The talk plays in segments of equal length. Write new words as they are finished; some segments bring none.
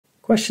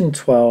Question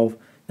 12.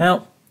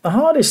 Now, the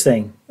hardest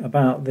thing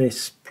about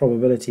this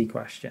probability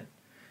question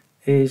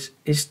is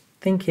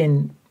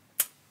thinking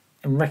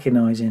and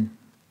recognizing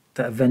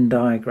that a Venn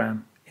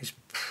diagram is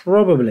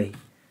probably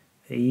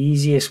the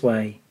easiest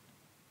way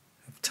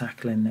of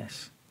tackling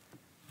this.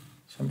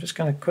 So I'm just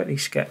going to quickly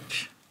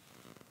sketch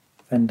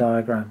a Venn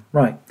diagram.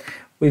 Right,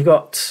 we've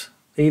got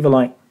they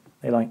like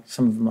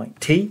some of them like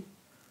tea,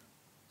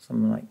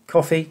 some like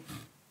coffee,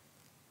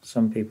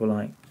 some people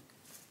like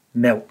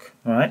milk.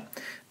 All right,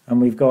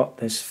 and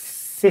there's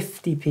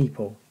 50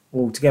 people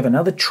all together.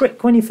 Now the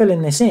trick when you're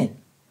filling this in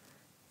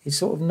is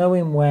sort of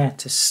knowing where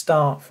to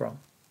start from.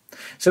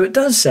 So it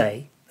does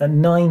say that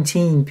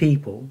 19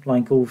 people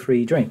like all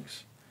three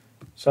drinks.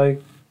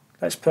 So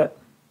let's put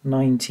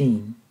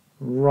 19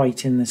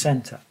 right in the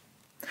centre.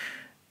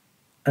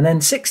 And then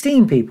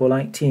 16 people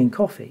like tea and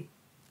coffee,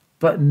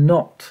 but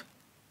not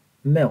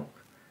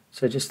milk.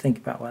 So just think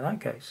about where that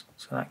goes.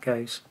 So that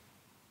goes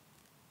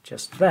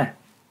just there.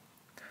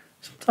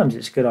 Sometimes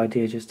it's a good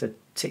idea just to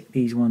tick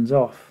these ones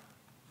off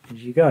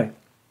as you go.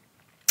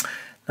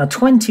 Now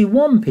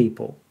 21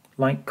 people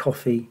like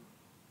coffee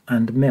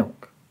and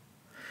milk.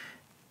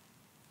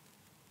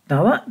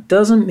 Now that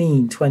doesn't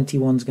mean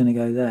 21's going to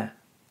go there.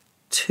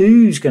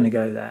 2's going to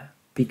go there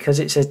because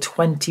it says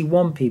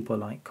 21 people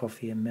like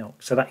coffee and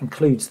milk. So that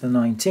includes the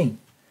 19.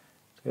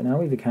 So now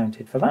we've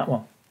accounted for that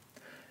one.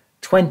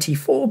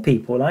 24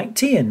 people like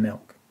tea and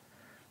milk.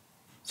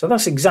 So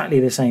that's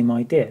exactly the same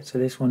idea. So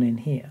this one in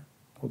here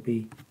will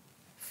be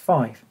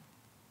 5.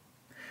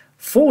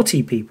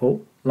 40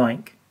 people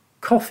like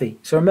coffee.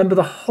 So remember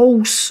the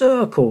whole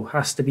circle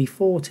has to be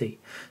 40.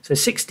 So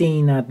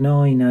 16 add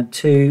 9 add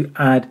 2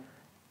 add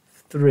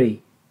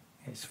 3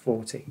 is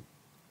 40.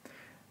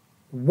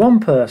 One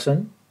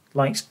person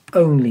likes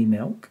only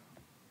milk.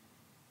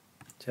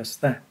 Just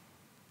there.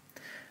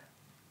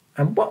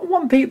 And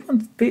one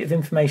bit of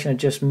information I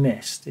just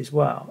missed as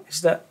well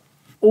is that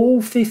all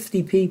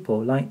 50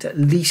 people liked at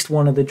least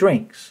one of the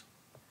drinks.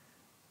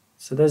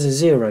 So there's a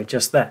 0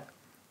 just there.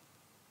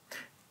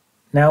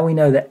 Now we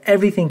know that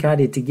everything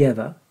added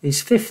together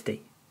is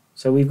 50.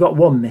 So we've got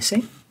 1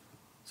 missing,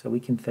 so we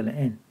can fill it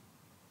in.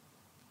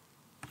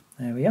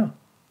 There we are.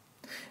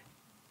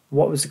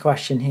 What was the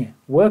question here?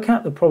 Work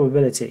out the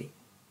probability.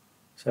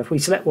 So if we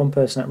select one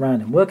person at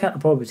random, work out the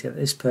probability that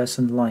this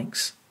person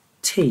likes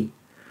tea.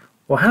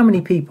 Well, how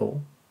many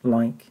people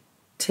like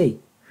tea?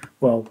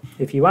 Well,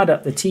 if you add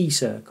up the tea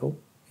circle,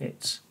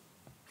 it's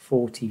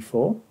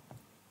 44.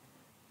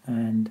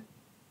 And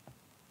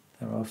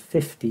there are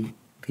 50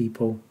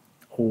 people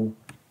all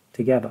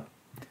together.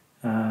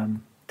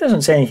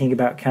 Doesn't say anything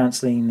about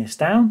cancelling this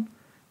down,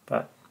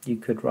 but you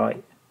could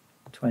write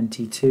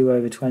 22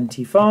 over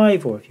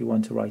 25, or if you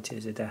want to write it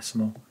as a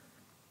decimal,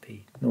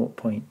 be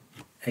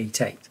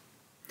 0.88.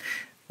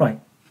 Right,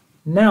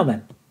 now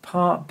then,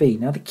 part B.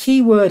 Now the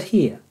key word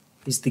here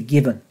is the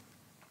given.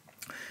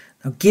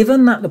 Now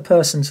given that the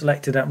person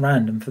selected at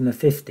random from the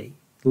 50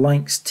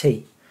 likes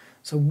tea,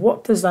 so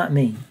what does that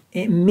mean?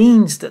 It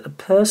means that the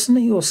person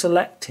that you're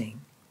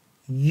selecting,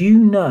 you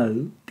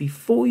know,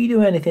 before you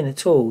do anything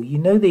at all, you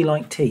know they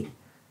like tea.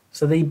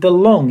 So they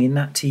belong in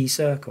that tea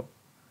circle.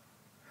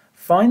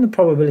 Find the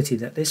probability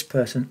that this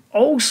person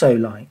also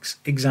likes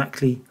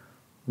exactly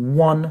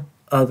one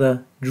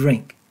other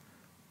drink.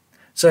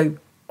 So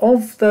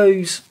of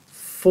those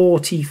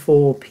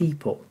 44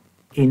 people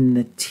in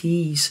the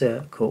tea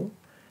circle,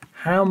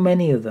 how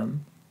many of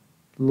them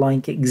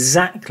like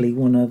exactly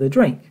one other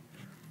drink?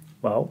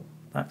 Well,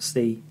 that's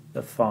the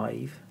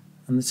 5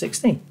 and the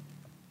 16.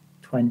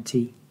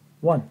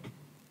 21.